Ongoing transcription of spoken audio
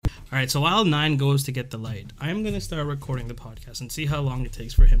All right, so while 9 goes to get the light, I'm going to start recording the podcast and see how long it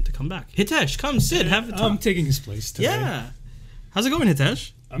takes for him to come back. Hitesh, come sit, have a talk. I'm taking his place today. Yeah. How's it going,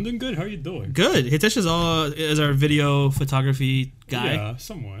 Hitesh? I'm doing good. How are you doing? Good. Hitesh is our video photography guy. Yeah,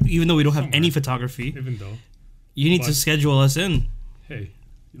 somewhat. Even though we don't have any photography. Even though. You need to schedule us in. Hey,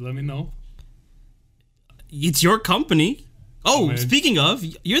 you let me know. It's your company. Oh, man. Speaking of,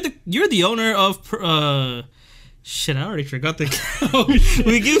 you're the owner of... Shit, I already forgot the...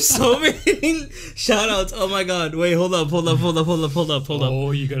 We give so many shout outs. Oh my god. Wait, hold up.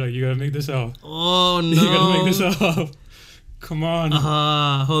 Oh, you gotta make this out. Oh no. You gotta make this out. Come on.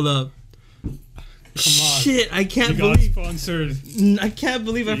 Hold up. Come on. Shit, I can't you believe... got sponsored. I can't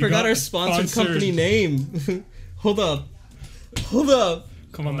believe I forgot our sponsored company name. Hold up.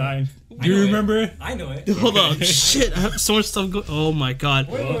 Come on, 9. Do you remember it? I know it. Hold up. Shit, I have so much stuff going... Oh my god.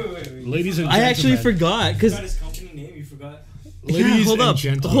 Wait. Ladies and gentlemen. I actually forgot, because... You forgot his company name, you forgot. Ladies and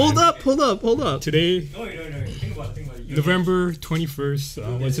gentlemen. Hold up. Today... No, think about it. November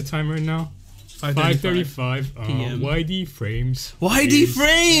 21st. What's the time right now? 5:35 PM. YD Frames. YD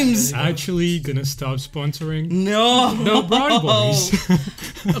Frames! Actually gonna stop sponsoring. No. No, Brownie Boys.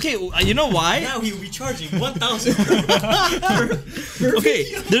 Okay, you know why? Now he will be charging 1,000 Okay,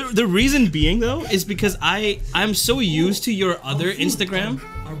 the reason being though is because I'm so used to your other Instagram,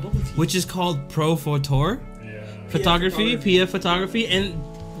 which is called Pro Photor Photography, PF Photography, and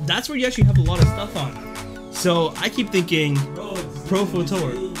that's where you actually have a lot of stuff on. So I keep thinking Pro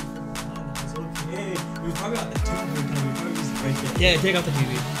Photor. We're talking about the TV right there. Yeah, take out the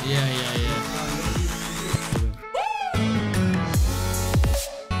TV. Yeah.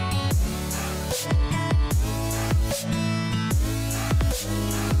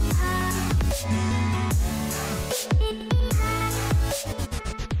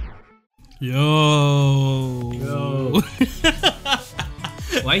 Yo.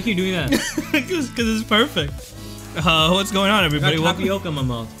 Why are you doing that? Because it's perfect. What's going on, everybody? I got tapioca in my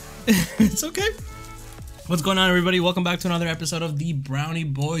mouth. It's okay. What's going on, everybody? Welcome back to another episode of the Brownie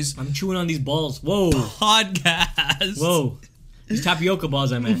Boys. I'm chewing on these balls. Whoa. Podcast. Whoa. These tapioca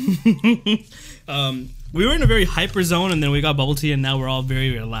balls I meant. We were in a very hyper zone, and then we got bubble tea, and now we're all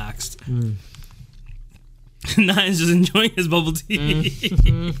very relaxed. Nine's just enjoying his bubble tea.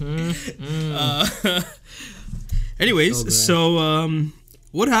 Anyways, so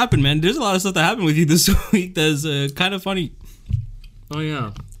what happened, man? There's a lot of stuff that happened with you this week that's kind of funny. Oh,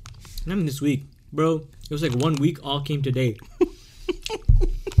 yeah. I mean, this week, bro, it was like 1 week, all came today.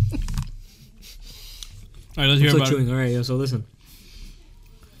 Alright, let's hear about it. Alright, so listen.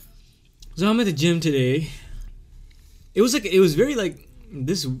 So I'm at the gym today. It was very like,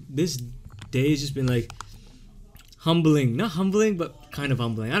 this day has just been like, humbling. Not humbling, but kind of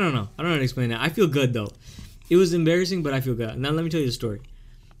humbling. I don't know how to explain that. I feel good, though. It was embarrassing, but I feel good. Now, let me tell you the story.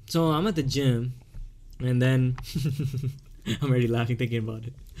 So I'm at the gym, and then... I'm already laughing thinking about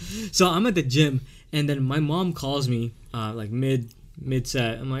it. So I'm at the gym, and then my mom calls me like mid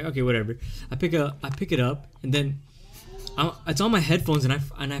set. I'm like, okay, whatever. I pick it up, and then it's on my headphones, and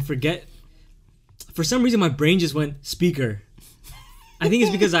I forget. For some reason, my brain just went speaker. I think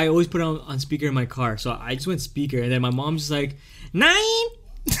it's because I always put it on speaker in my car, so I just went speaker, and then my mom's just like, 9.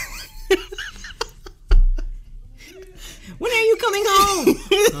 When are you coming home?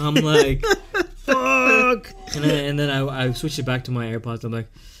 I'm like, fuck. And then I switched it back to my AirPods. I'm like,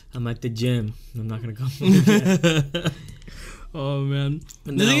 I'm at the gym. I'm not gonna come. Oh man.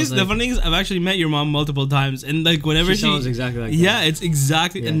 The funny thing is, I've actually met your mom multiple times, and like whenever she sounds exactly like that. Yeah, it's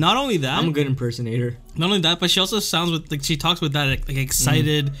exactly. Yeah. And not only that, I'm a good impersonator. Not only that, but she also sounds with like she talks with that like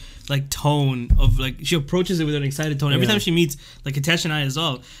excited like tone of like she approaches it with an excited tone every time she meets like Hitesh and I as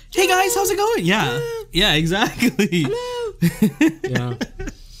well. Hey guys, how's it going? Yeah, exactly. Hello. Yeah.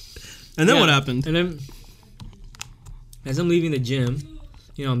 And then what happened? And then as I'm leaving the gym,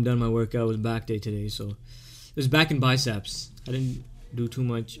 I'm done my workout. It was back day today, so it was back and biceps. I didn't do too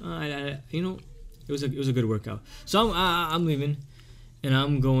much. It was a good workout. So I'm leaving, and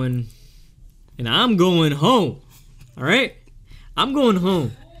I'm going home. All right, I'm going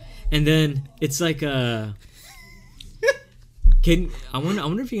home, and then it's like I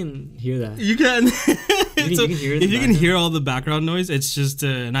wonder if you can hear that. You can. You can hear it. If you can hear all the background noise, it's just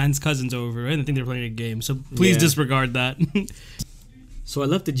Nine's cousins over, right? I think they're playing a game, so please disregard that. So I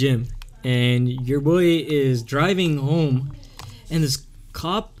left the gym, and your boy is driving home, and this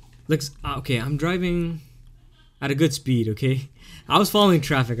cop looks... Okay, I'm driving at a good speed, okay? I was following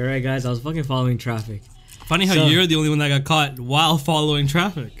traffic, alright, guys? I was fucking following traffic. Funny how you're the only one that got caught while following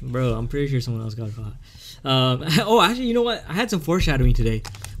traffic. Bro, I'm pretty sure someone else got caught. Actually, you know what? I had some foreshadowing today.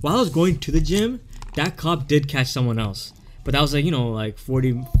 While I was going to the gym, that cop did catch someone else. But that was like,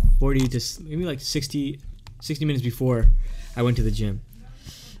 40, 40 to maybe like 60 minutes before I went to the gym.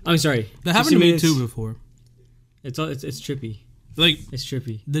 I'm sorry. That happened to me too before. It's trippy. Like, it's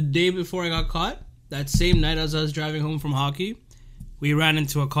trippy. The day before I got caught, that same night as I was driving home from hockey, we ran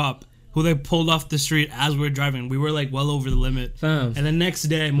into a cop who like pulled off the street as we were driving. We were like well over the limit. Fam. And the next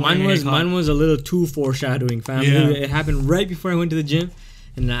day, mine was a little too foreshadowing, fam. Yeah. It happened right before I went to the gym,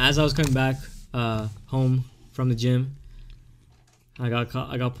 and as I was coming back home from the gym, I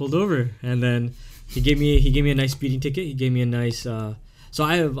got pulled over, and then he gave me a nice speeding ticket. He gave me a nice. So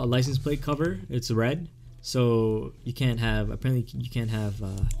I have a license plate cover. It's red, so you can't have anything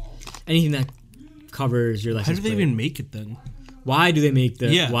that covers your license plate. How do they even make it then? Why do they make the?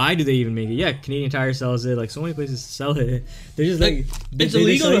 Yeah. Why do they even make it? Yeah, Canadian Tire sells it. Like so many places sell it. They're just like it's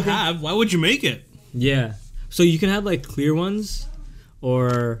illegal to have. Why would you make it? Yeah. So you can have like clear ones,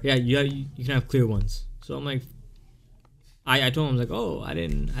 or you can have clear ones. So I'm like, I told him, I was like, oh, I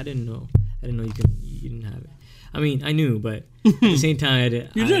didn't know you didn't have it. I mean, I knew, but at the same time, I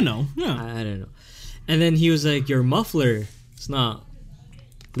didn't. You didn't know. Yeah. I didn't know. And then he was like, your muffler, it's not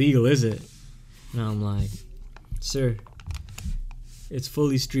legal, is it? And I'm like, sir, it's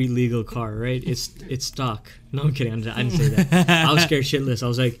fully street legal car, right? It's stock. No, I'm kidding. I didn't say that. I was scared shitless. I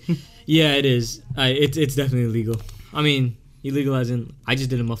was like, yeah, it is. It's definitely illegal. I mean, illegal as in, I just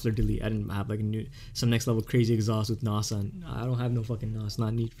did a muffler delete. I didn't have like some next level crazy exhaust with NOS on. I don't have no fucking NOS.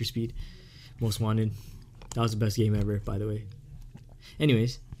 Not Need for Speed. Most Wanted. That was the best game ever, by the way.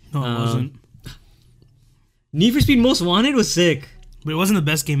 Anyways. No, it wasn't. Need for Speed Most Wanted was sick. But it wasn't the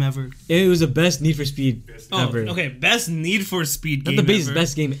best game ever. It was the best Need for Speed ever. Okay, best Need for Speed game ever. Not the ever.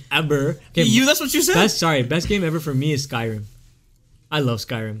 best game ever. Okay, that's what you said? Best game ever for me is Skyrim. I love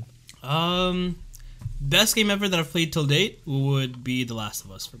Skyrim. Best game ever that I've played till date would be The Last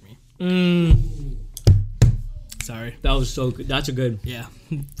of Us for me. Sorry. That was so good. That's a good. Yeah.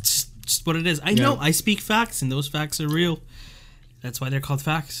 Just what it is. I know. I speak facts, and those facts are real. That's why they're called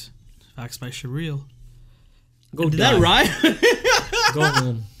facts. Facts by Shareal. Go Did die. that rhyme? Go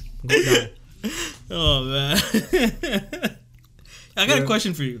home. Go die. Oh, man. I got a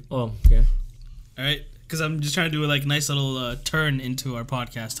question for you. Oh, okay. All right? Because I'm just trying to do a like nice little turn into our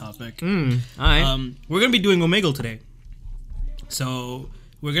podcast topic. All right. We're going to be doing Omegle today. So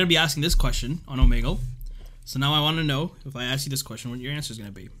we're going to be asking this question on Omegle. So now I want to know, if I ask you this question, what your answer is going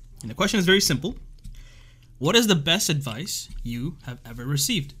to be. And the question is very simple. What is the best advice you have ever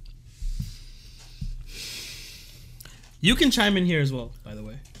received? You can chime in here as well, by the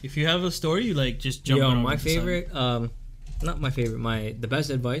way. If you have a story, you like just jump on. My favorite, not my favorite, the best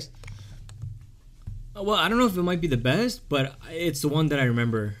advice. Well, I don't know if it might be the best, but it's the one that I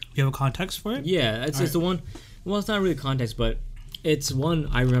remember. You have a context for it? Yeah, it's the one. Well, it's not really context, but it's one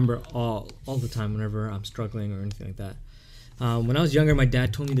I remember all the time whenever I'm struggling or anything like that. When I was younger, my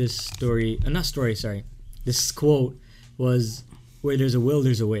dad told me this story. This quote was, "Where there's a will,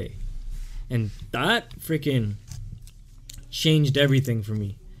 there's a way," and that freaking changed everything for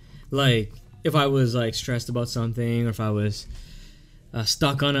me. Like, if I was like stressed about something, or if I was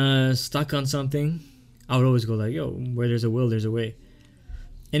stuck on something, I would always go like, "Yo, where there's a will, there's a way,"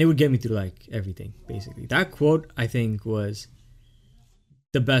 and it would get me through like everything. Basically, that quote I think was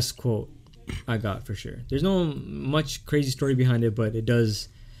the best quote I got for sure. There's no much crazy story behind it, but it does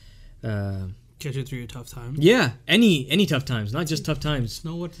get you through your tough times. Yeah, any tough times, not just tough times.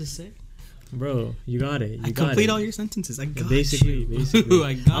 Know what to say. Bro, you got it. I complete all your sentences. I got basically.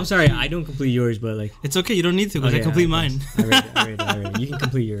 I'm sorry, I don't complete yours, but like it's okay. You don't need to because I complete mine. I read it. You can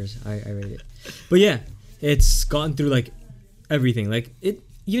complete yours. I read it. But yeah, it's gone through like everything. Like it,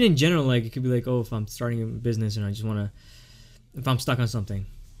 even in general, like it could be like, oh, if I'm starting a business and I just wanna, if I'm stuck on something,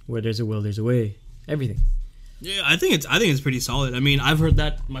 where there's a will, there's a way. Everything. Yeah, I think it's pretty solid. I mean, I've heard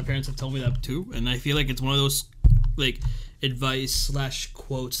that. My parents have told me that too, and I feel like it's one of those like advice /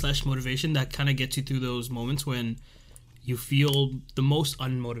 quote / motivation that kind of gets you through those moments when you feel the most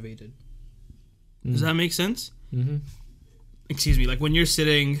unmotivated. Does that make sense? Mm-hmm. Excuse me. Like when you're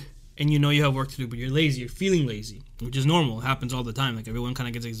sitting and you know you have work to do, but you're lazy, you're feeling lazy, which is normal. It happens all the time. Like everyone kind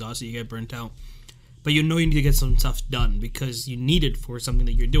of gets exhausted, you get burnt out. But you know you need to get some stuff done because you need it for something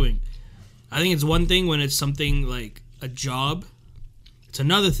that you're doing. I think it's one thing when it's something like a job. It's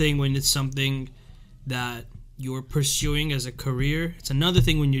another thing when it's something that you're pursuing as a career. It's another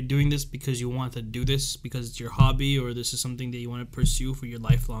thing when you're doing this because you want to do this, because it's your hobby or this is something that you want to pursue for your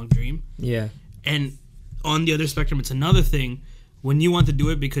lifelong dream. Yeah. And on the other spectrum, it's another thing when you want to do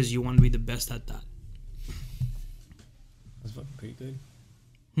it because you want to be the best at that. That's fucking pretty good.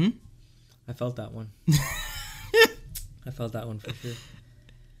 I felt that one. I felt that one for sure.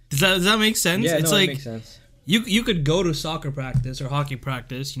 Does that make sense? Yeah, It's no, like, it makes sense. You could go to soccer practice or hockey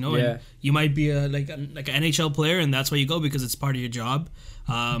practice, you know, Yeah. and you might be like an NHL player, and that's why you go because it's part of your job.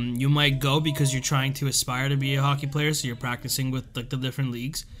 You might go because you're trying to aspire to be a hockey player, so you're practicing with like the different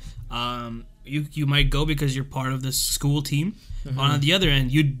leagues. You might go because you're part of this school team. On the other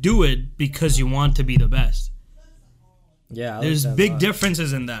end, you do it because you want to be the best. Yeah, There's big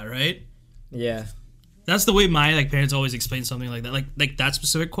differences in that, right? Yeah. That's the way my like parents always explain something like that. Like that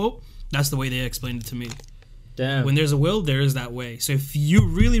specific quote. That's the way they explained it to me. Damn. When there's a will, there is that way. So if you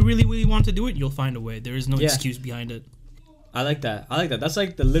really, really, really want to do it, you'll find a way. There is no excuse behind it. I like that. That's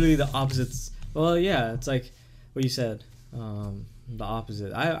like literally the opposites. Well, yeah, it's like what you said. The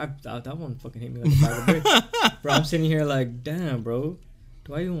opposite. I that one fucking hit me like a bag of bricks. Bro, I'm sitting here like, damn, bro.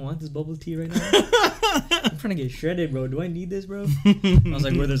 Do I even want this bubble tea right now? I'm trying to get shredded, bro. Do I need this, bro? I was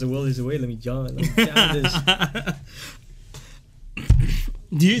like, where there's a will, there's a way. Let me jump. Let me down this.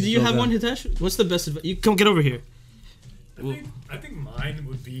 Do you have one, Hitesh? What's the best advice? You come get over here. I think mine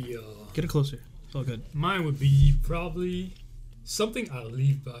would be. Get it closer. It's all good. Mine would be probably something I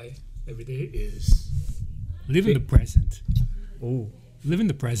live by every day is live in the present. Oh, Live in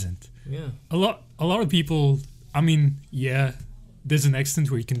the present. yeah. A lot of people. I mean, yeah, there's an extent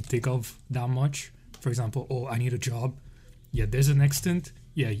where you can think of that much. For example, oh, I need a job. Yeah, there's an extent.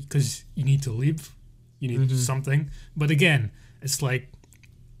 Yeah, because you need to live. You need something. But again, it's like,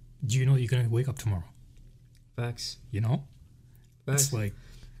 do you know you're gonna wake up tomorrow? Facts. You know, Facts. it's like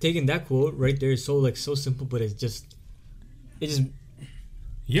Taking that quote right there is so simple, but it just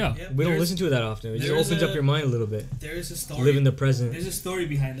yeah. we don't listen to it that often. It just opens up your mind a little bit. There is a story. Live in the present. There's a story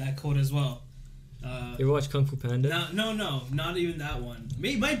behind that quote as well. You ever watch Kung Fu Panda? No, not even that one.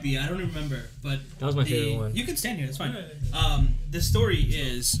 Might be. I don't remember. But That was my favorite one. You can stand here. It's fine. The story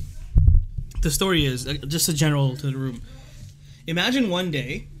is just a general to the room. Imagine one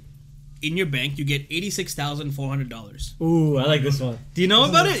day, in your bank, you get $86,400. Ooh, I like this one. Do you know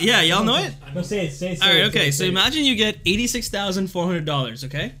about it? Yeah, y'all know it. No, say it. All right, okay. So imagine you get $86,400,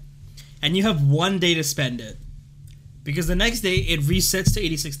 okay, and you have one day to spend it, because the next day it resets to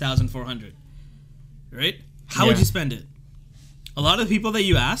 $86,400. Right? How would Yeah. you spend it? A lot of people that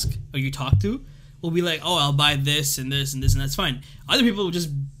you ask or you talk to will be like, "Oh, I'll buy this and this and this," and that's fine. Other people just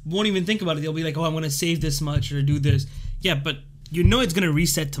won't even think about it. They'll be like, "Oh, I'm going to save this much or do this." Yeah, but you know it's going to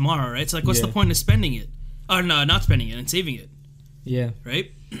reset tomorrow, right? So like, what's the point of spending it? Or no, not spending it and saving it. Yeah.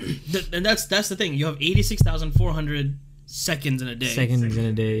 Right? And that's the thing. You have 86,400 seconds in a day. Seconds in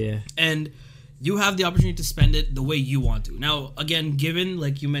a day, yeah. And you have the opportunity to spend it the way you want to. Now, again, given,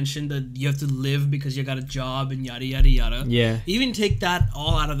 like you mentioned, that you have to live because you got a job and yada, yada, yada. Yeah. Even take that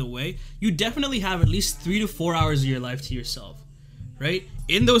all out of the way, you definitely have at least 3 to 4 hours of your life to yourself, right?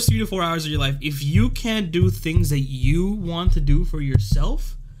 In those 3 to 4 hours of your life, if you can't do things that you want to do for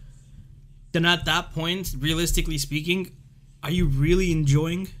yourself, then at that point, realistically speaking, are you really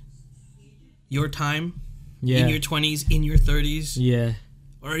enjoying your time in your 20s, in your 30s? Yeah.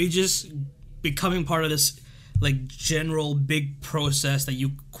 Or are you just becoming part of this like general big process that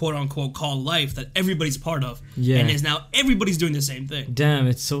you quote unquote call life that everybody's part of? Yeah. And is now everybody's doing the same thing. Damn,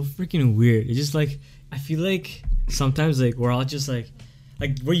 it's so freaking weird. It's just like, I feel like sometimes like we're all just like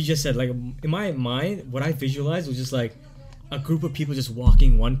what you just said, like in my mind, what I visualized was just like a group of people just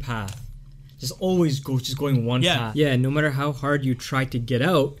walking one path. Just going one path. Yeah, no matter how hard you try to get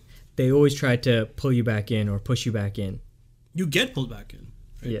out, they always try to pull you back in or push you back in. You get pulled back in.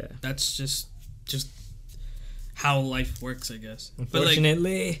 Right? Yeah. That's just how life works, I guess.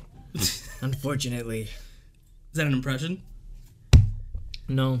 Unfortunately. Unfortunately. Is that an impression?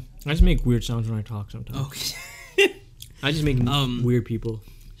 No. I just make weird sounds when I talk sometimes. Okay. I just make weird people.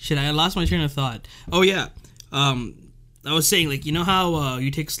 Shit, I lost my train of thought. Oh, yeah. I was saying, like, you know how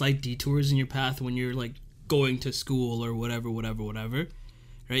you take slight detours in your path when you're, like, going to school or whatever,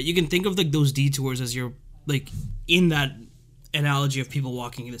 right? You can think of, like, those detours as you're, like, in that analogy of people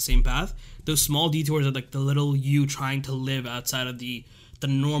walking in the same path. Those small detours are, like, the little you trying to live outside of the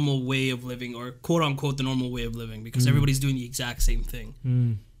normal way of living, or quote-unquote the normal way of living, because everybody's doing the exact same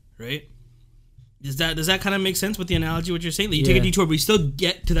thing, right? Does that kind of make sense with the analogy, what you're saying? Like, you take a detour, but you still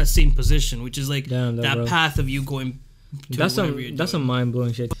get to that same position, which is, like, that path of you going to That's some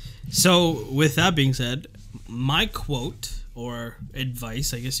mind-blowing shit. So, with that being said, my quote, or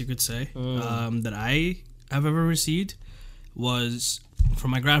advice, I guess you could say, that I have ever received was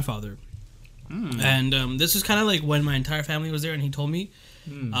from my grandfather. And this was kind of like when my entire family was there, and he told me,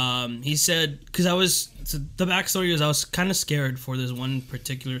 he said, because the backstory is I was kind of scared for this one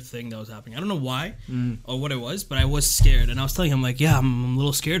particular thing that was happening. I don't know why or what it was, but I was scared. And I was telling him, like, yeah, I'm a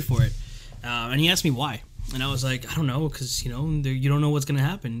little scared for it. And he asked me why. And I was like, I don't know, because, you know, you don't know what's going to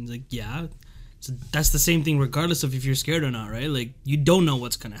happen. He's like, yeah, So that's the same thing regardless of if you're scared or not, right? Like, you don't know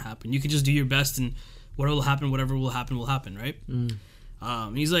what's going to happen. You can just do your best, and whatever will happen, right?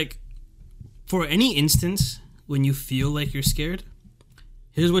 He's like, for any instance when you feel like you're scared,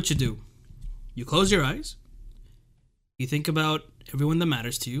 here's what you do. You close your eyes. You think about everyone that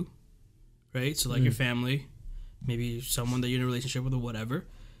matters to you, right? So like your family, maybe someone that you're in a relationship with or whatever.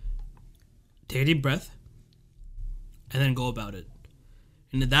 Take a deep breath and then go about it.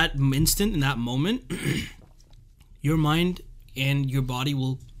 And in that instant, in that moment, your mind and your body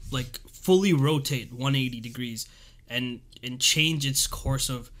will like fully rotate 180 degrees and change its course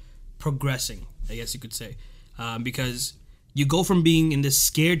of progressing, I guess you could say. Because you go from being in this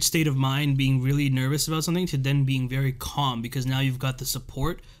scared state of mind, being really nervous about something, to then being very calm because now you've got the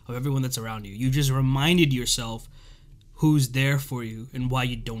support of everyone that's around you. You just reminded yourself who's there for you and why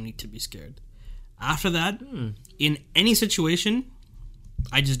you don't need to be scared. After that, in any situation,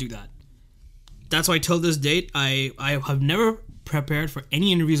 I just do that. That's why till this date, I have never prepared for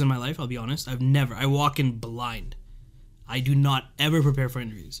any interviews in my life, I'll be honest. I walk in blind. I do not ever prepare for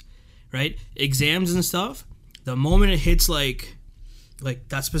interviews, right? Exams and stuff, the moment it hits like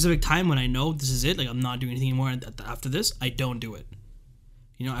that specific time when I know this is it, like I'm not doing anything anymore after this, I don't do it.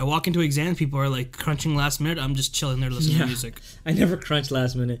 You know, I walk into exams, people are like crunching last minute, I'm just chilling there listening to music. I never crunch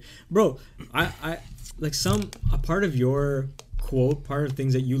last minute. Bro, I like a part of your quote, part of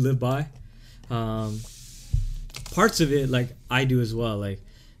things that you live by, parts of it like I do as well, like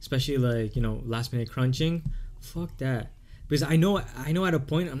especially like, you know, last minute crunching, fuck that. Because I know at a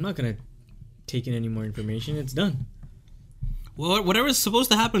point I'm not gonna take in any more information. It's done. Well, whatever's supposed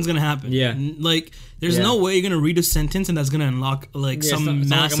to happen is gonna happen. Yeah. Like, there's no way you're gonna read a sentence and that's gonna unlock like some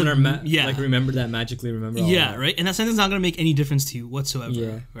massive. Like remember that magically. Remember. Yeah. Right. And that sentence is not gonna make any difference to you whatsoever.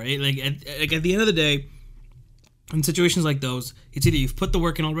 Yeah. Right. Like at the end of the day, in situations like those, it's either you've put the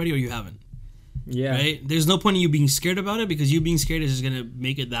work in already or you haven't. Yeah. Right. There's no point in you being scared about it, because you being scared is just gonna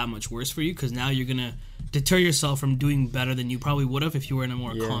make it that much worse for you. Because now you're gonna deter yourself from doing better than you probably would have if you were in a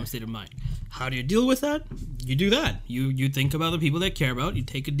more calm state of mind. How do you deal with that? You do that. You think about the people that care about. You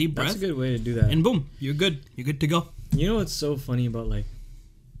take a deep breath. That's a good way to do that. And boom, you're good. You're good to go. You know what's so funny about like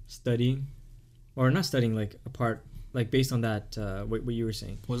studying, or not studying, like apart, like based on that what you were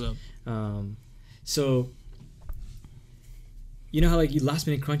saying. What's up? So you know how like you last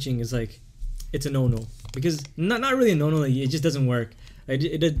minute crunching is like, it's a no, because not really a no, like it just doesn't work.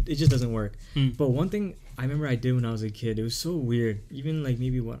 It just doesn't work. But one thing I remember I did when I was a kid, it was so weird, even like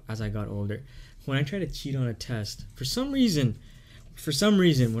maybe as I got older, when I tried to cheat on a test, for some reason,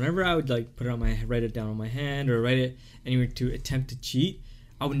 whenever I would like write it down on my hand or write it anywhere to attempt to cheat,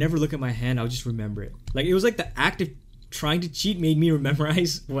 I would never look at my hand. I would just remember it. Like, it was like the act of trying to cheat made me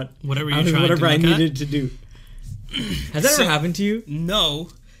memorize whatever I needed to do. Has that ever happened to you? No,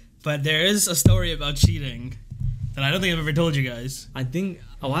 but there is a story about cheating that I don't think I've ever told you guys. I think.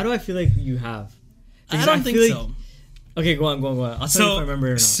 Why do I feel like you have? I don't think so. Okay, go on. I'll tell you if I remember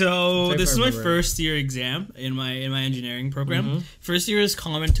or not. So this is my first year exam in my engineering program. First year is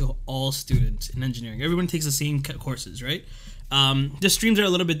common to all students in engineering. Everyone takes the same courses, right? The streams are a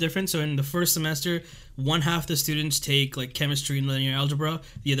little bit different. So in the first semester, one half the students take like chemistry and linear algebra.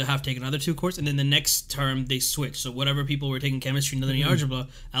 The other half take another two courses, and then the next term they switch. So whatever people were taking chemistry and linear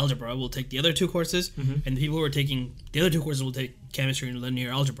algebra will take the other two courses, and the people who are taking the other two courses will take chemistry and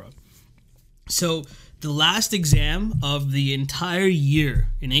linear algebra. So the last exam of the entire year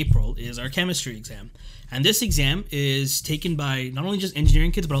in April is our chemistry exam, and this exam is taken by not only just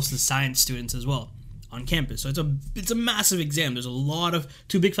engineering kids but also the science students as well on campus. So it's a massive exam. There's a lot of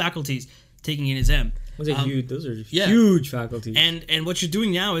two big faculties taking an exam. Those are huge faculties. And what you're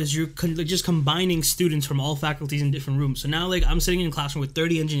doing now is you're just combining students from all faculties in different rooms. So now like I'm sitting in a classroom with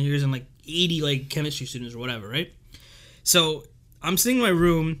 30 engineers and like 80 like chemistry students or whatever, right? So I'm sitting in my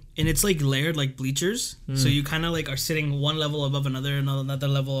room and it's like layered like bleachers. So you kind of like are sitting one level above another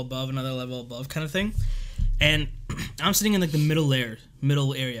level above, another level above kind of thing. And I'm sitting in like the middle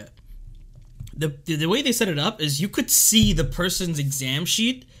area. The way they set it up is you could see the person's exam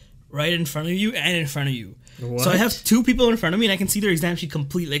sheet right in front of you and in front of you. What? So I have two people in front of me and I can see their exam sheet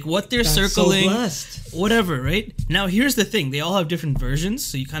complete, like what they're circling, whatever, right? Now here's the thing, they all have different versions,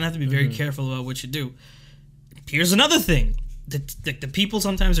 so you kind of have to be very careful about what you do. Here's another thing, the people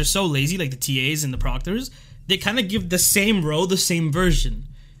sometimes are so lazy, like the TAs and the proctors, they kind of give the same row the same version.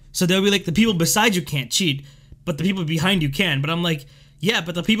 So they'll be like, the people beside you can't cheat, but the people behind you can. But I'm like, yeah,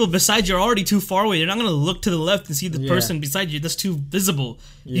 but the people beside you are already too far away. They're not going to look to the left and see the person beside you. That's too visible.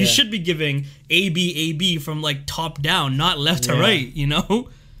 Yeah. You should be giving A, B from like top down, not left to right, you know?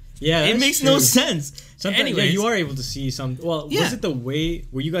 Yeah, it makes no sense. Sometimes, yeah, Anyways. you are able to see some. Well, Yeah. was it the way?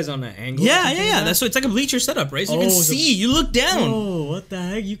 Were you guys on an angle? Yeah. That's so it's like a bleacher setup, right? So you can so- see. You look down. Oh, what the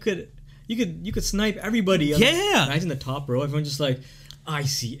heck? You could snipe everybody. Yeah. Imagine the top row. Everyone just like, I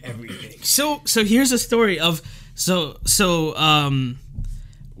see everything. So here's a story of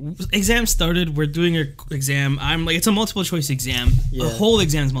exam started. We're doing an exam. I'm like, it's a multiple choice exam. Yeah. The whole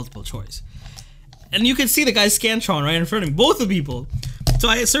exam is multiple choice, and you can see the guy's Scantron right in front of me. Both the people. So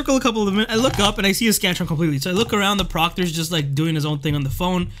I circle a couple of them. I look up and I see his Scantron completely. So I look around. The proctor's just like doing his own thing on the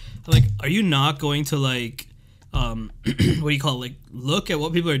phone. I'm like, are you not going to like, what do you call it? Like, look at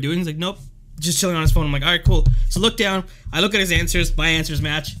what people are doing? He's like, nope, just chilling on his phone. I'm like, all right, cool. So look down. I look at his answers. My answers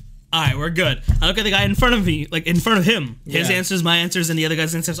match. All right, we're good. I look at the guy in front of me, like in front of him. His Yeah. answers, my answers, and the other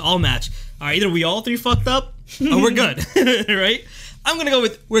guy's answers all match. All right, either we all three fucked up or we're good, right? I'm gonna go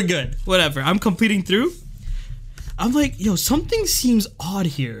with we're good. Whatever. I'm completing through. I'm like, yo, something seems odd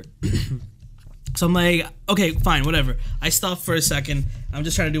here. So I'm like, okay, fine, whatever. I stop for a second. I'm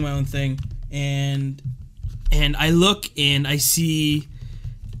just trying to do my own thing, and I look and I see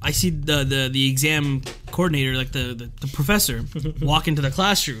the exam coordinator, like the professor, walk into the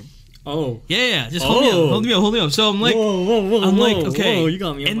classroom. Oh. Yeah, just hold me up. So I'm like, whoa, I'm like, okay. Whoa, you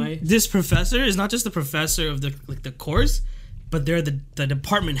got me on and my. this professor is not just the professor of the course, but they're the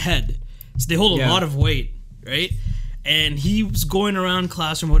department head. So they hold a Yeah. lot of weight, right? And he was going around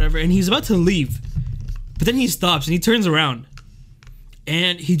classroom, whatever, and he's about to leave, but then he stops and he turns around,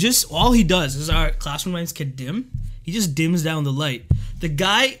 and all he does is our classroom lights get dim. He just dims down the light. The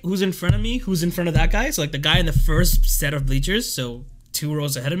guy who's in front of me, who's in front of that guy, so like the guy in the first set of bleachers, so 2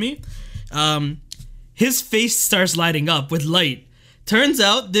 rows ahead of me, his face starts lighting up with light. Turns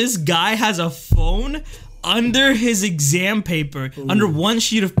out this guy has a phone under his exam paper, under one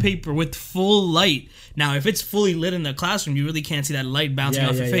sheet of paper with full light. Now, if it's fully lit in the classroom, you really can't see that light bouncing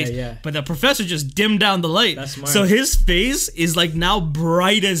off your face. Yeah. But the professor just dimmed down the light. That's smart. So his face is like now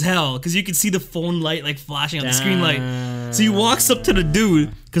bright as hell because you can see the phone light like flashing on the screen light. So he walks up to the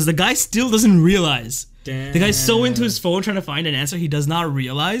dude because the guy still doesn't realize. The guy's so into his phone trying to find an answer, he does not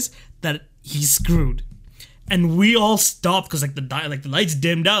realize that he's screwed. And we all stopped because like the lights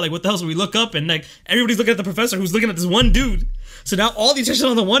dimmed out. Like, what the hell? So we look up and like everybody's looking at the professor who's looking at this one dude. So now all the attention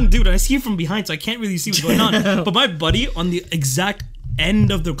on the one dude, and I see him from behind, so I can't really see what's going on. But my buddy on the exact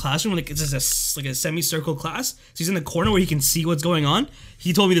end of the classroom, like it's just like a semicircle class, so he's in the corner where he can see what's going on.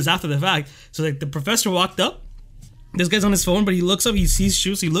 He told me this after the fact. So like the professor walked up. This guy's on his phone, but he looks up. He sees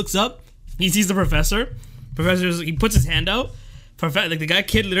shoes. He looks up. He sees the professor. He puts his hand out. Like the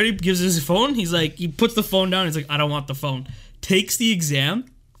kid literally gives his phone. He's like, he puts the phone down. He's like, I don't want the phone. Takes the exam,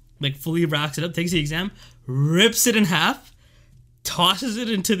 like fully racks it up. Takes the exam, rips it in half, tosses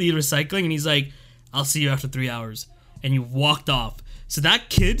it into the recycling, and he's like, I'll see you after 3 hours. And he walked off. So that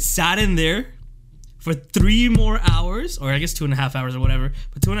kid sat in there for 3 more hours, or I guess 2.5 hours or whatever,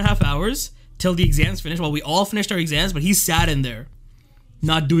 but 2.5 hours till the exams finished. Well, we all finished our exams, but he sat in there,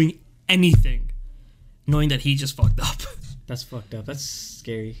 not doing anything, knowing that he just fucked up. That's fucked up. That's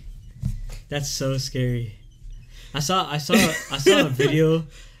scary. That's so scary. I saw a video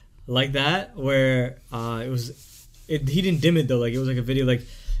like that where he didn't dim it though. Like it was like a video like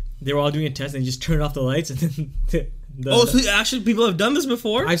they were all doing a test and he just turned off the lights and then So actually people have done this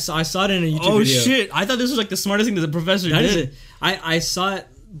before? I saw it in a YouTube video. Oh shit! I thought this was like the smartest thing that the professor That did. is it. I saw it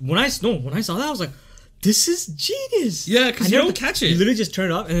when I saw that I was like, this is genius. Yeah, because you don't catch it. You literally just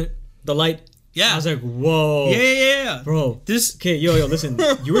turn it off and the light. Yeah. I was like, whoa. Yeah. Bro. This. Okay, yo, listen.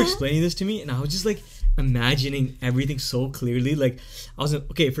 You were explaining this to me and I was just like imagining everything so clearly. Like I was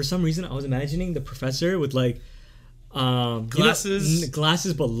for some reason I was imagining the professor with like glasses,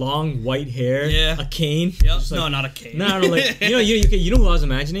 glasses but long white hair, yeah, a cane. Yep. Like, no, not a cane. No, like you know who I was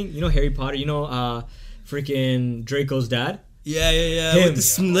imagining? You know Harry Potter. You know freaking Draco's dad. Yeah. Him. With the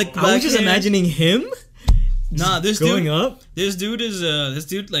slick back I was just hair. imagining him. Nah, this going dude, up. This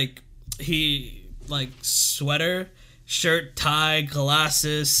dude like he like sweater, shirt, tie,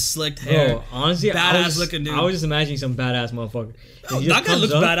 glasses, slicked hair. Bro, honestly, badass looking dude. I was just imagining some badass motherfucker. That guy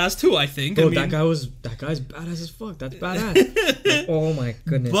looks badass too. I think. Bro, I mean, that guy's badass as fuck. That's badass. Like, oh my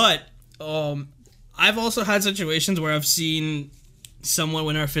goodness. But I've also had situations where I've seen someone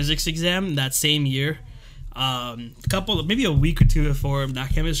win our physics exam that same year. Maybe a week or two before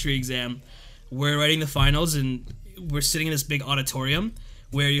that chemistry exam, we're writing the finals and we're sitting in this big auditorium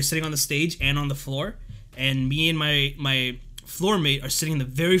where you're sitting on the stage and on the floor, and me and my floor mate are sitting in the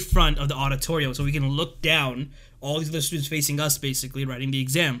very front of the auditorium so we can look down, all these other students facing us basically writing the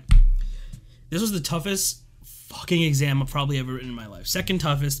exam. This was the toughest fucking exam I've probably ever written in my life. Second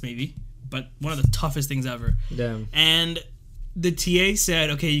toughest maybe, but one of the toughest things ever. Damn. And the TA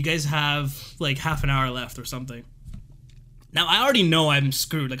said, okay, you guys have like half an hour left or something. Now, I already know I'm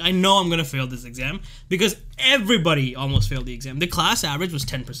screwed. Like, I know I'm going to fail this exam because everybody almost failed the exam. The class average was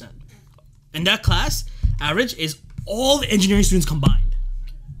 10%. And that class average is all the engineering students combined.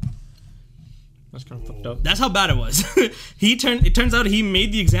 That's kind of fucked up. That's how bad it was. It turns out he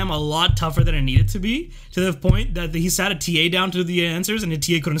made the exam a lot tougher than it needed to be, to the point that he sat a TA down to do the answers and the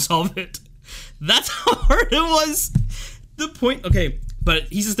TA couldn't solve it. That's how hard it was. The point, okay, but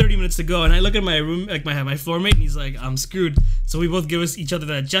he says 30 minutes to go, and I look at my room, like my floor mate, and he's like, I'm screwed. So we both give each other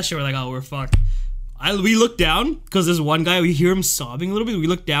that gesture. We're like, oh, we're fucked. We look down, because there's one guy, we hear him sobbing a little bit. We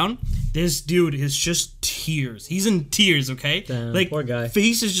look down. This dude is just tears. He's in tears, okay? Damn, like, poor guy.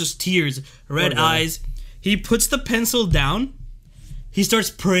 Face is just tears. Red eyes. He puts the pencil down. He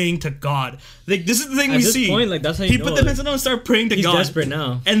starts praying to God. Like, this is the thing At we this see. point, like, that's how you he know, put the pencil down and started praying to he's God. He's desperate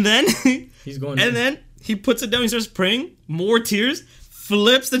now. And then... he's going... And then he puts it down. He starts praying. More tears.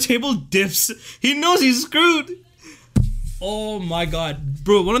 Flips the table. Dips. He knows he's screwed. Oh my God,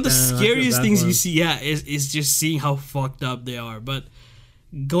 bro! One of the scariest things you see, is just seeing how fucked up they are. But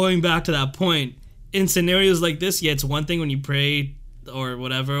going back to that point, in scenarios like this, it's one thing when you pray or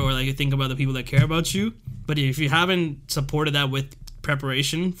whatever, or like you think about the people that care about you. But if you haven't supported that with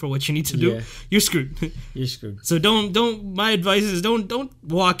preparation for what you need to do, you're screwed. You're screwed. So don't. My advice is don't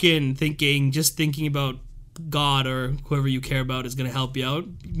walk in thinking about God or whoever you care about is gonna help you out.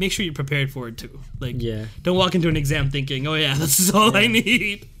 Make sure you're prepared for it too. Like, don't walk into an exam thinking, "Oh yeah, this is all I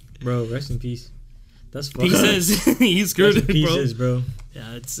need." Bro, rest in peace. That's fucked. He says he's screwed it, pieces, bro.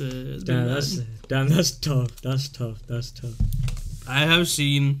 Yeah, it's damn. That's tough. That's tough. I have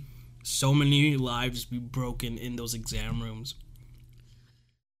seen so many lives be broken in those exam rooms.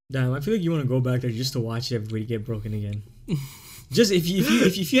 Damn, I feel like you want to go back there just to watch everybody get broken again. Just if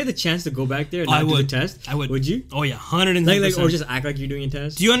you had the chance to go back there and not do the test, I would. Would you? Oh yeah, 110%. Like, or just act like you're doing a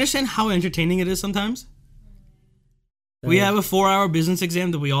test. Do you understand how entertaining it is sometimes? We have a 4-hour business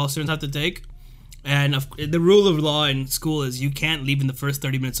exam that we all students have to take, and the rule of law in school is you can't leave in the first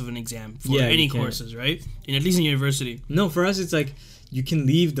 30 minutes of an exam for any courses, right? And at least in university. No, for us it's like you can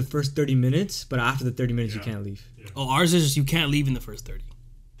leave the first 30 minutes, but after the 30 minutes you can't leave. Yeah. Oh, ours is you can't leave in the first 30.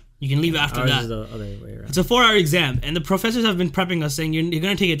 You can leave after that. Is the other way around. It's a 4-hour exam, and the professors have been prepping us saying you're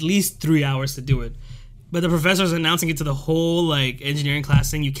going to take at least 3 hours to do it. But the professor's announcing it to the whole like engineering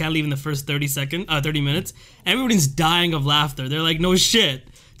class saying you can't leave in the first 30 minutes. Everybody's dying of laughter. They're like, no shit.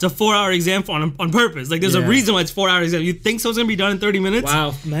 It's a 4-hour exam on purpose. Like, there's a reason why it's 4-hour exam. You think someone's going to be done in 30 minutes?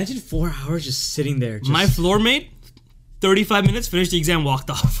 Wow. Imagine 4 hours just sitting there. My floor mate, 35 minutes, finished the exam, walked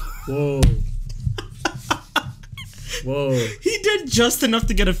off. Whoa. Whoa. He did just enough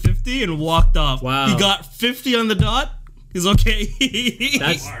to get a 50 and walked off. Wow. He got 50 on the dot. He's okay.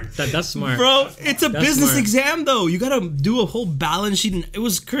 That's smart. Bro, it's a business exam though. You gotta do a whole balance sheet and it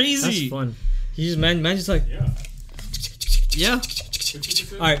was crazy. That's fun. He just man just like yeah.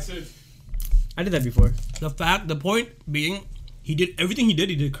 Alright. I did that before. The point being, he did everything he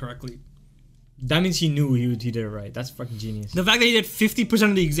did correctly. That means he knew he did it right. That's fucking genius. The fact that he did 50%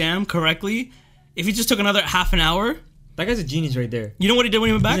 of the exam correctly, if he just took another half an hour. That guy's a genius right there. You know what he did when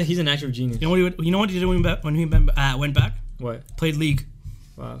he went back? He's a natural genius. You know what he did when he went back? What? Played League.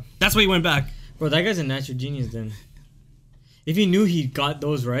 Wow. That's why he went back. Bro, that guy's a natural genius then. If he knew he got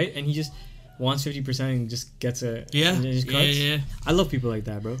those right and he just wants 50% and just gets a... Yeah. I love people like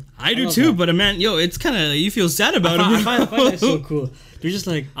that, bro. I do too, but man, it's kind of... You feel sad about it. I find that so cool. They're just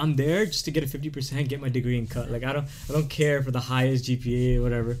like, I'm there just to get a 50%, get my degree and cut. Like, I don't care for the highest GPA or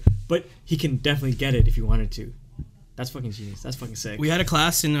whatever, but he can definitely get it if he wanted to. That's fucking genius. That's fucking sick. We had a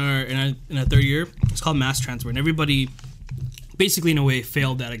class in our third year. It's called mass transfer, and everybody basically in a way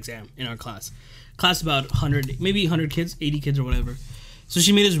failed that exam in our class. Class about 100, maybe 100 kids, 80 kids or whatever. So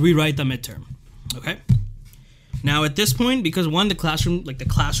she made us rewrite the midterm. Okay. Now at this point, because one, the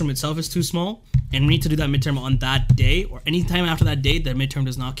classroom itself is too small, and we need to do that midterm on that day or any time after that date, the midterm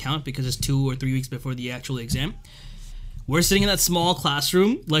does not count because it's 2 or 3 weeks before the actual exam. We're sitting in that small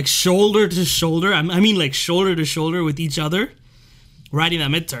classroom, like shoulder to shoulder. I mean, like shoulder to shoulder with each other, writing that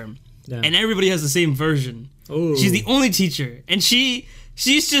midterm. Damn. And everybody has the same version. Ooh. She's the only teacher, and she's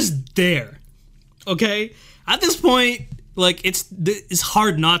just there. Okay, at this point, like it's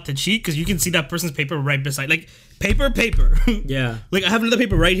hard not to cheat because you can see that person's paper right beside, like paper. Yeah. Like I have another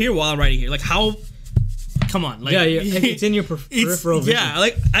paper right here while I'm writing here. Like how? Come on. Like, yeah. It's in your peripheral vision. Yeah.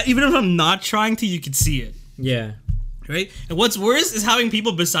 Like even if I'm not trying to, you can see it. Yeah. Right? And what's worse is having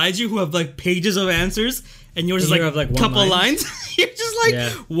people besides you who have like pages of answers and yours is like a couple lines. You're just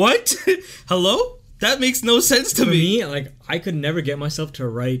like, what? Hello? That makes no sense to me. For me, like I could never get myself to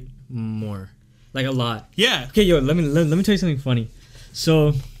write more. like a lot. Yeah. Okay, yo, let me tell you something funny.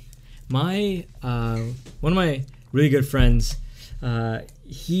 So, my one of my really good friends,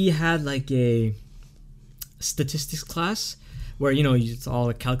 he had like a statistics class where it's all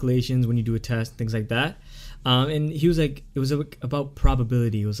the calculations when you do a test, things like that. And he was like, it was about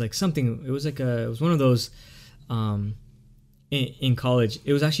probability. It was like something. It was like it was one of those in college.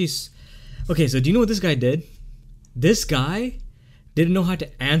 It was actually okay. So do you know what this guy did? This guy didn't know how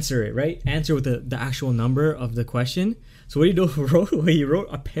to answer it, right? Answer with the actual number of the question. So what he wrote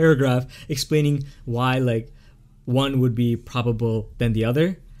a paragraph explaining why like one would be probable than the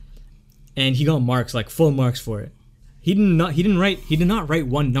other, and he got marks, like full marks for it. He did not write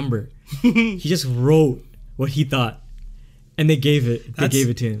one number. He just wrote what he thought, and they gave it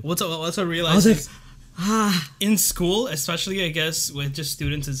to him. What's a realize? I was like, in school, especially I guess with just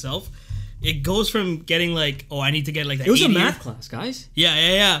students itself, it goes from getting like, oh, I need to get like that. It was a math class, guys.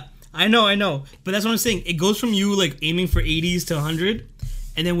 Yeah. I know. But that's what I'm saying. It goes from you like aiming for 80s to 100,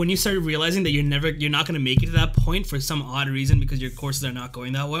 and then when you start realizing that you're not going to make it to that point for some odd reason because your courses are not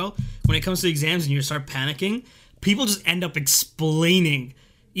going that well, when it comes to exams and you start panicking, people just end up explaining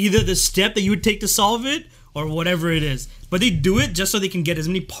either the step that you would take to solve it or whatever it is. But they do it just so they can get as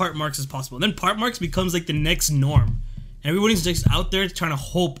many part marks as possible. And then part marks becomes like the next norm. And everybody's just out there trying to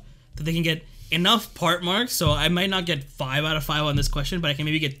hope that they can get enough part marks. So I might not get 5 out of 5 on this question, but I can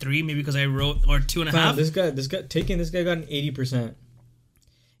maybe get 3, maybe because I wrote, or 2.5. This guy got an 80%.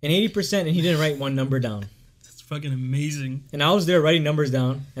 An 80%, and he didn't write one number down. That's fucking amazing. And I was there writing numbers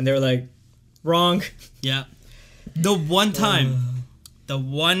down, and they were like, wrong. Yeah. The one time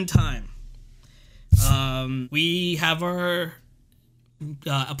we have our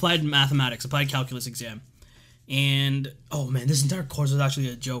applied calculus exam, and oh man, this entire course was actually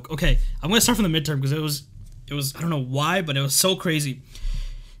a joke. Okay, I'm gonna start from the midterm because it was I don't know why, but it was so crazy.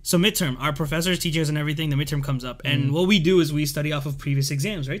 So midterm, our professors, teachers, and everything, the midterm comes up, and what we do is we study off of previous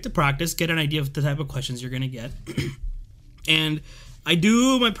exams, right, to practice, get an idea of the type of questions you're gonna get. And I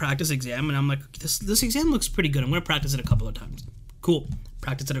do my practice exam, and I'm like, this exam looks pretty good. I'm gonna practice it a couple of times. Cool.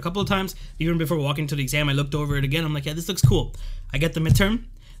 Practice it a couple of times. Even before walking to the exam, I looked over it again. I'm like, yeah, this looks cool. I get the midterm.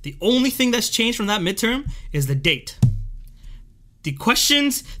 The only thing that's changed from that midterm is the date. The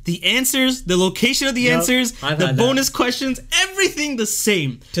questions, the answers, the location of the answers, the bonus questions, everything the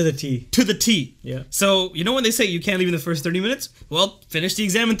same. To the T. To the T. Yeah. So, you know when they say you can't leave in the first 30 minutes? Well, finish the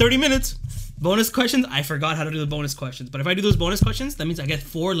exam in 30 minutes. Bonus questions, I forgot how to do the bonus questions. But if I do those bonus questions, that means I get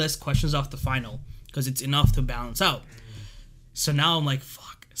 4 less questions off the final because it's enough to balance out. So now I'm like,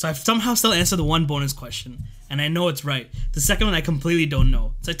 fuck. So I've somehow still answered the one bonus question, and I know it's right. The second one I completely don't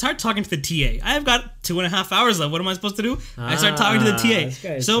know. So I start talking to the TA. I have got 2.5 hours left. What am I supposed to do? I start talking to the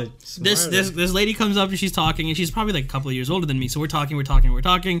TA. So this lady comes up and she's talking, and she's probably like a couple of years older than me. So we're talking.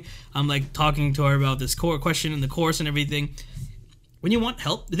 I'm like talking to her about this core question in the course and everything. When you want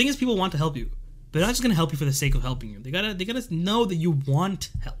help, the thing is people want to help you. But they're not just gonna help you for the sake of helping you. They gotta know that you want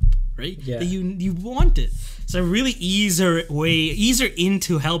help. Right? Yeah. That you want it. So really ease her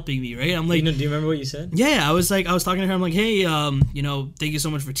into helping me, right? I'm like, do you remember what you said? Yeah, I was talking to her. I'm like, hey, thank you so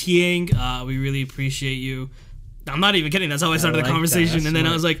much for TAing. We really appreciate you. I'm not even kidding. That's how I started the conversation. And then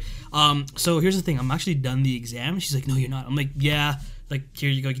I was like, so here's the thing. I'm actually done the exam. She's like, no, you're not. I'm like, yeah. Like, here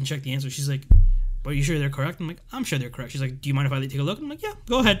you go. You can check the answer. She's like, but are you sure they're correct? I'm like, I'm sure they're correct. She's like, do you mind if I take a look? I'm like, yeah,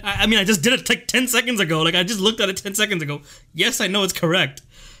 go ahead. I mean, I just did it like 10 seconds ago. Like, I just looked at it 10 seconds ago. Yes, I know it's correct.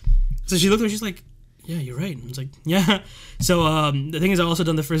 So she looked at me, she's like, yeah, you're right. And I was like, yeah. So the thing is, I also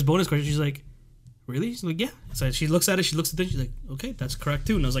done the first bonus question. She's like, really? She's like, yeah. So she looks at it, she looks at it, she's like, okay, that's correct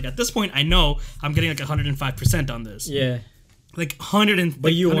too. And I was like, at this point, I know I'm getting like 105% on this. Yeah. Like 100 and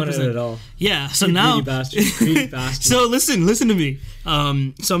But you 100%. wanted it all. Yeah. So you now greedy bastard. So listen to me.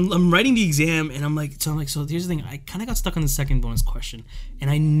 So I'm writing the exam, and I'm like, so here's the thing. I kind of got stuck on the second bonus question, and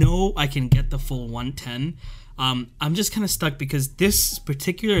I know I can get the full 110. I'm just kind of stuck because this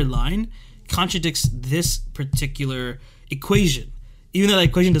particular line contradicts this particular equation. Even though that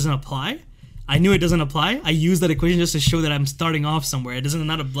equation doesn't apply, I knew it doesn't apply. I used that equation just to show that I'm starting off somewhere. It doesn't,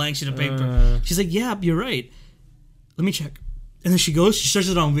 not a blank sheet of paper. She's like, yeah, you're right. Let me check. And then she searches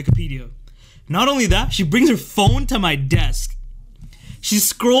it on Wikipedia. Not only that, she brings her phone to my desk. She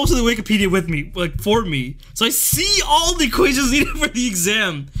scrolls to the Wikipedia with me, like for me. So I see all the equations needed for the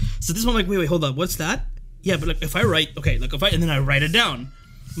exam. So this one, I'm like, wait, hold up, what's that? Yeah, but like if I write, and then I write it down.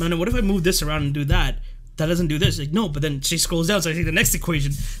 But then what if I move this around and do that? That doesn't do this. Like, no, but then she scrolls down, so I take the next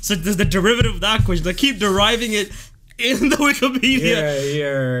equation. So there's the derivative of that equation. I keep deriving it in the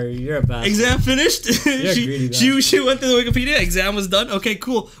Wikipedia. You're a bastard. Exam finished. Greedy, she went to the Wikipedia. Exam was done. Okay,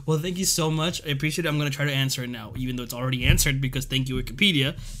 cool. Well, thank you so much. I appreciate it. I'm gonna try to answer it now, even though it's already answered because thank you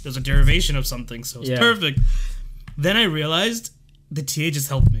Wikipedia. There's a derivation of something, so it's perfect. Then I realized the TA just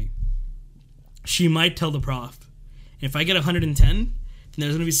helped me. She might tell the prof, and if I get 110, then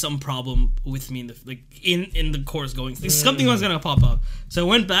there's gonna be some problem with me in the course going. Something was gonna pop up. So I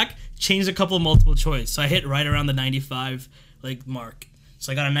went back, changed a couple of multiple choice. So I hit right around the 95 mark.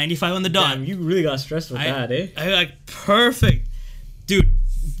 So I got a 95 on the dot. Damn, you really got stressed with that, eh? I perfect, dude.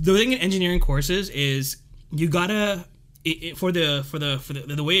 The thing in engineering courses is you gotta for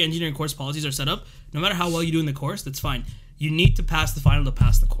the way engineering course policies are set up. No matter how well you do in the course, that's fine. You need to pass the final to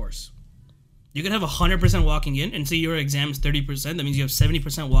pass the course. You can have 100% walking in, and say your exam is 30%. That means you have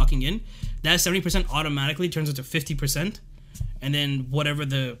 70% walking in. That 70% automatically turns into 50%, and then whatever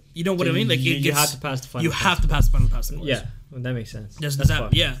you know what I mean? Like you have to pass the final. You have to pass the final to pass the course. Yeah, well, that makes sense. That's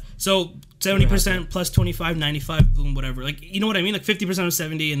yeah. So 70% plus 25, 95, boom, whatever. Like you know what I mean? Like 50% of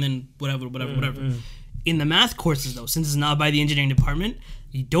 70, and then whatever. In the math courses, though, since it's not by the engineering department,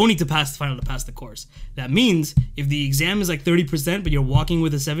 you don't need to pass the final to pass the course. That means if the exam is like 30%, but you're walking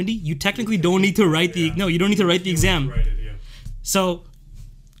with a 70, you technically don't need to write you don't need to write the exam. So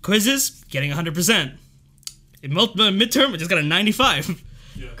quizzes, getting 100%. In midterm, I just got a 95.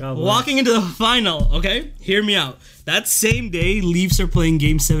 Walking into the final, okay? Hear me out. That same day, Leafs are playing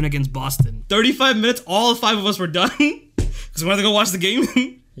Game 7 against Boston. 35 minutes, all 5 of us were done. Because we wanted to go watch the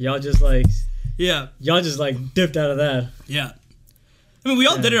game. Y'all just dipped out of that. Yeah. I mean, we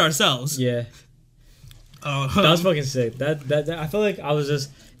all did it ourselves. Yeah. That was fucking sick. That I felt like I was just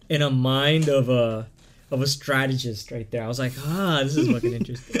in a mind of a strategist right there. I was like, this is fucking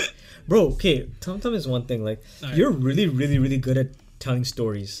interesting. Bro, okay, tell me this one thing. Like, you're really, really, really good at telling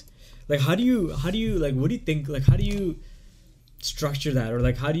stories. Like, how do you like, what do you think, like, how do you structure that? Or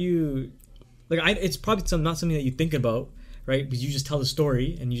like, how do you, like, it's probably not something that you think about, right? But you just tell the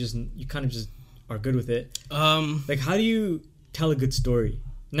story and you kind of just are good with it. Like, how do you tell a good story?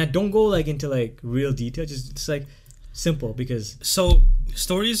 Now, don't go like into like real detail. Just like simple, because so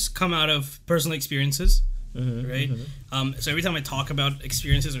stories come out of personal experiences, right? So every time I talk about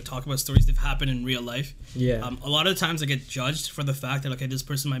experiences or talk about stories that have happened in real life, a lot of the times I get judged for the fact that okay, this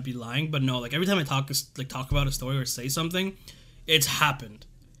person might be lying, but no, like every time I talk about a story or say something, it's happened,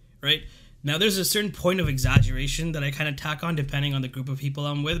 right? Now, there's a certain point of exaggeration that I kind of tack on depending on the group of people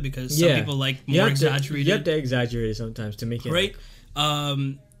I'm with, because some people like more exaggerated. You have to exaggerate sometimes to make it right. I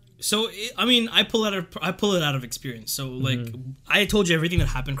mean, I pull it out of experience. So like, I told you everything that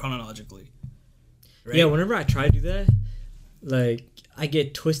happened chronologically. Right? Yeah, whenever I try to do that, like I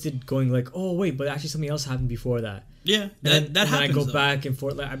get twisted, going like, oh wait, but actually something else happened before that. Yeah, that happens. I go back and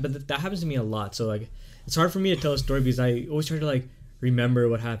forth, but that happens to me a lot. So like, it's hard for me to tell a story because I always try to like remember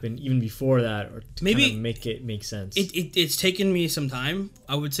what happened even before that, or to maybe kind of make it make sense. It's taken me some time,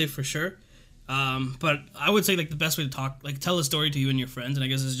 I would say, for sure. But I would say like the best way to tell a story to you and your friends, and I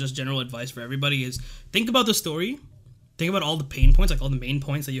guess it's just general advice for everybody, is think about the story, think about all the pain points, like all the main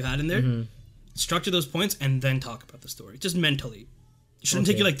points that you had in there, structure those points, and then talk about the story, just mentally. It shouldn't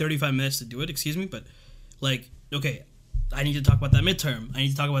take you like 35 minutes to do it, but like, okay, I need to talk about that midterm. I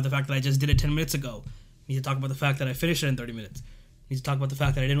need to talk about the fact that I just did it 10 minutes ago. I need to talk about the fact that I finished it in 30 minutes. I need to talk about the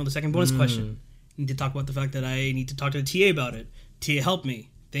fact that I didn't know the second bonus question. I need to talk about the fact that I need to talk to the TA about it. TA helped me.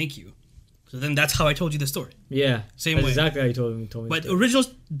 Thank you. So then that's how I told you the story. Yeah. Same way. Exactly how you told me. But the original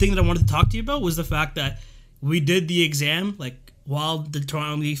thing that I wanted to talk to you about was the fact that we did the exam like while the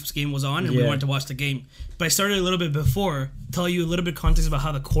Toronto Leafs game was on, and we wanted to watch the game. But I started a little bit before, tell you a little bit of context about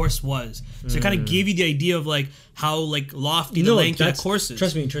how the course was. So it kind of gave you the idea of like how like lofty the length of the course is.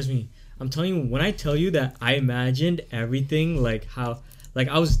 Trust me. I'm telling you, when I tell you that I imagined everything, like how, like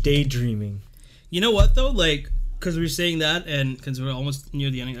I was daydreaming. You know what though? Like, because we were saying that, and because we're almost near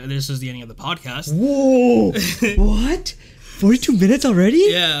the ending. This is the ending of the podcast. Whoa! What? 42 minutes already?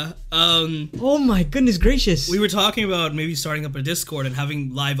 Yeah. Oh my goodness gracious! We were talking about maybe starting up a Discord and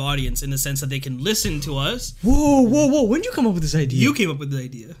having live audience in the sense that they can listen to us. Whoa! When did you come up with this idea? You came up with the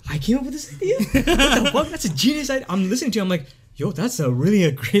idea. I came up with this idea? What the fuck? That's a genius idea. I'm listening to you. I'm like, yo, that's a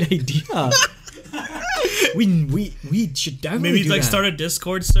great idea. we should definitely maybe do like that. Start a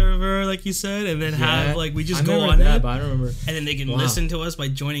Discord server, like you said, and then have like we just go on that, but I don't remember. And then they can listen to us by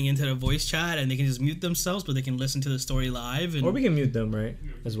joining into the voice chat, and they can just mute themselves, but they can listen to the story live. And or we can mute them, right?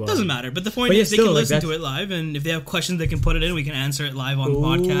 as well. Doesn't matter. But the point But yeah, is they still, can like, listen to it live, and if they have questions, they can put it in. We can answer it live on the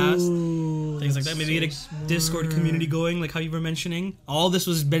podcast. Things like that. Maybe get a Discord community going, like how you were mentioning. All this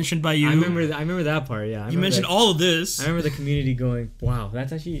was mentioned by you. I remember that part. Yeah, You mentioned all of this. I remember the community going, "Wow,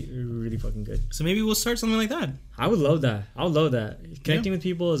 that's actually really fucking good." So maybe we'll start something like that. I would love that. Connecting with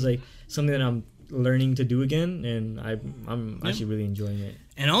people is like something that I'm learning to do again, and I'm actually really enjoying it.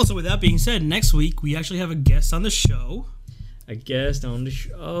 And also, with that being said, next week we actually have a guest on the show. A guest on the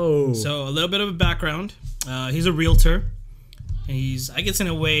show. So a little bit of a background. He's a realtor. He's, I guess in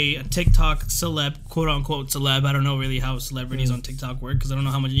a way, a TikTok celeb, quote unquote celeb. I don't know really how celebrities on TikTok work because I don't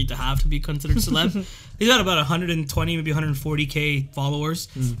know how much you need to have to be considered celeb. He's got about 120, maybe 140K followers.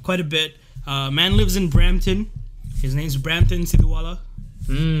 Quite a bit. Man lives in Brampton. His name's Brampton Siduwala.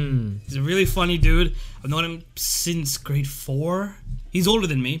 He's a really funny dude. I've known him since grade 4. He's older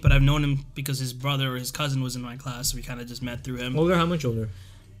than me, but I've known him because his brother or his cousin was in my class, so we kind of just met through him. Older? How much older?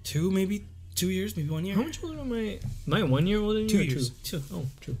 2 years, maybe 1 year. How much older am I? Am I 1 year older than you? 2 years. 2. Oh,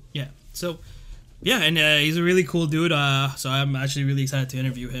 true. Yeah. So, yeah, and he's a really cool dude. So I'm actually really excited to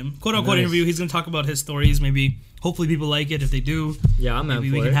interview him. Quote unquote interview. He's gonna talk about his stories. Maybe, hopefully, people like it. If they do, yeah, I'm maybe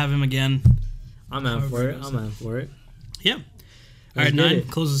for we it. can have him again. I'm out for it. Yeah. All right, 9.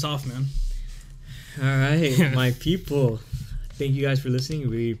 Close us off, man. All right, my people. Thank you guys for listening.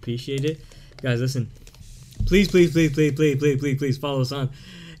 We appreciate it. Guys, listen. Please follow us on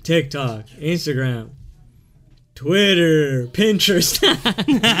TikTok, Instagram, Twitter, Pinterest.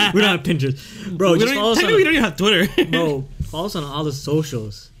 We don't have Pinterest. Bro, we don't even have Twitter. Bro, follow us on all the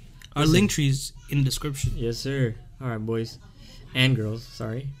socials. Our link tree's in the description. Yes, sir. All right, boys. And girls.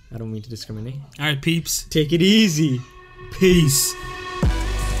 Sorry. I don't mean to discriminate. All right, peeps. Take it easy. Peace.